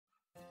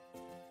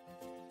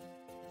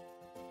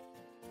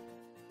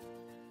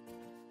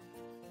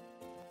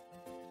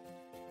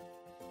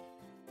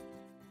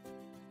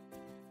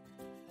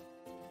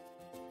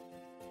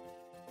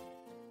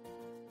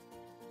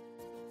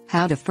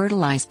How to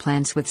fertilize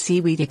plants with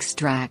seaweed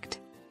extract.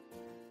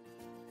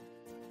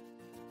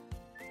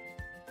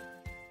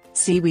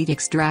 Seaweed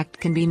extract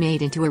can be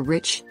made into a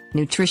rich,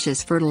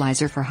 nutritious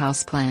fertilizer for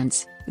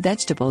houseplants,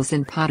 vegetables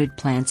and potted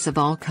plants of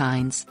all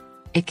kinds.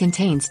 It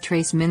contains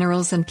trace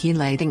minerals and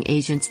chelating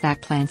agents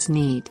that plants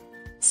need.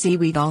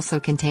 Seaweed also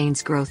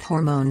contains growth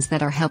hormones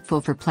that are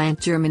helpful for plant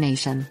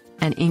germination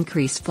and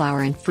increase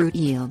flower and fruit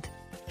yield.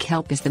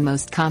 Kelp is the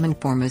most common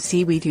form of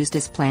seaweed used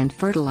as plant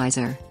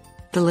fertilizer.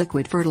 The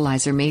liquid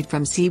fertilizer made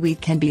from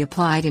seaweed can be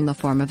applied in the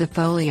form of a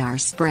foliar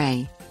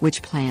spray,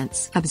 which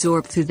plants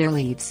absorb through their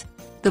leaves.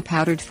 The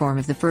powdered form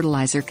of the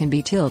fertilizer can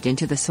be tilled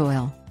into the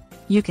soil.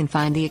 You can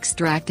find the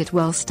extract at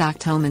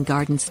well-stocked home and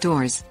garden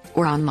stores,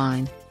 or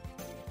online.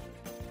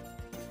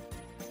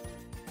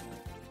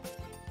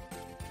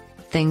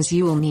 Things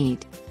you will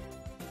need: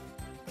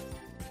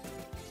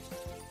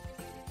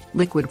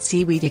 liquid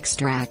seaweed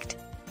extract,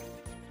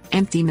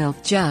 empty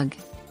milk jug,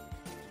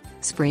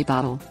 spray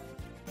bottle,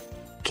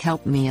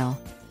 kelp meal.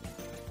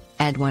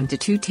 Add 1 to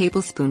 2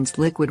 tablespoons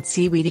liquid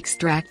seaweed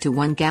extract to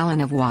 1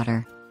 gallon of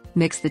water.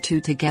 Mix the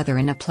two together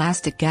in a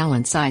plastic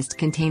gallon-sized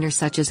container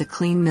such as a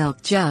clean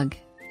milk jug,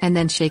 and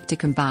then shake to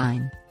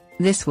combine.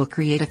 This will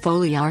create a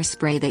foliar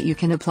spray that you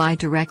can apply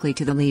directly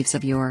to the leaves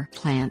of your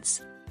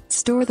plants.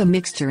 Store the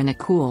mixture in a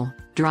cool,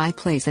 dry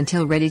place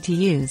until ready to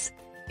use.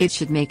 It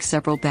should make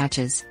several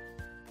batches.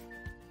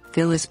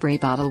 Fill a spray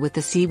bottle with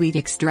the seaweed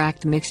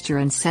extract mixture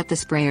and set the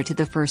sprayer to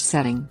the first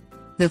setting.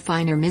 The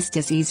finer mist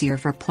is easier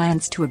for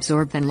plants to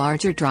absorb than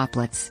larger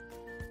droplets.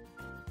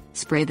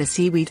 Spray the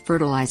seaweed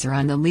fertilizer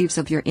on the leaves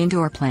of your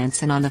indoor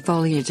plants and on the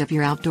foliage of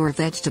your outdoor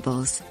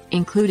vegetables,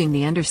 including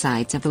the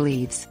undersides of the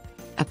leaves.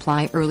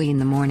 Apply early in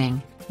the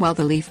morning, while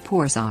the leaf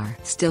pores are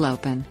still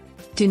open.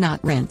 Do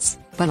not rinse,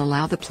 but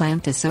allow the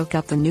plant to soak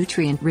up the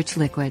nutrient-rich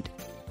liquid.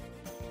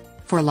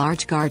 For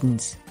large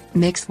gardens,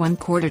 mix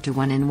 1/4 to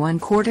 1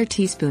 1/4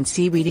 teaspoon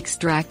seaweed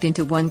extract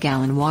into 1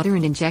 gallon water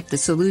and inject the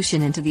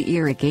solution into the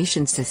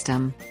irrigation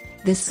system.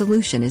 This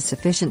solution is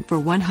sufficient for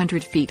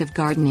 100 feet of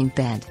gardening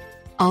bed.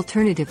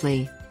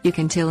 Alternatively, you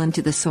can till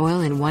into the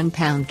soil in 1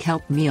 pound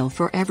kelp meal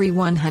for every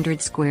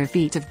 100 square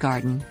feet of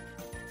garden.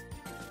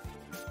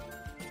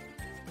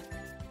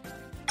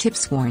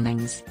 Tips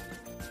warnings.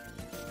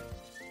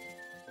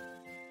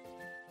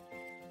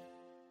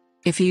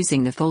 If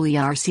using the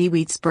foliar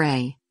seaweed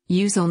spray,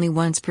 use only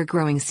once per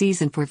growing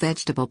season for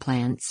vegetable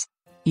plants.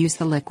 Use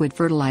the liquid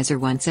fertilizer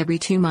once every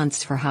 2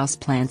 months for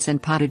houseplants and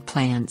potted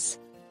plants.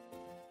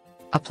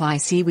 Apply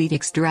seaweed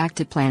extract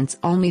to plants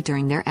only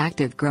during their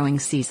active growing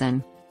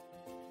season,